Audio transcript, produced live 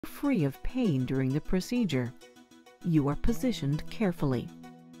free of pain during the procedure. You are positioned carefully.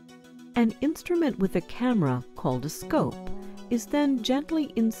 An instrument with a camera, called a scope, is then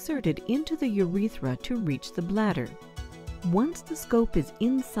gently inserted into the urethra to reach the bladder. Once the scope is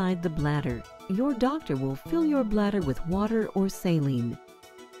inside the bladder, your doctor will fill your bladder with water or saline.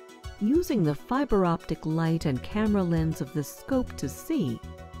 Using the fiber optic light and camera lens of the scope to see,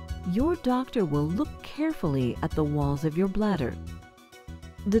 your doctor will look carefully at the walls of your bladder.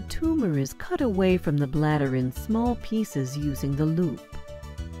 The tumor is cut away from the bladder in small pieces using the loop.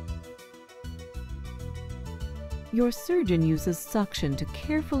 Your surgeon uses suction to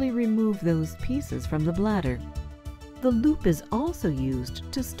carefully remove those pieces from the bladder. The loop is also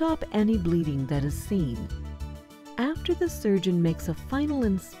used to stop any bleeding that is seen. After the surgeon makes a final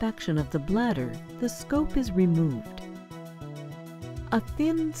inspection of the bladder, the scope is removed. A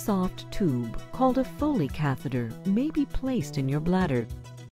thin, soft tube, called a Foley catheter, may be placed in your bladder.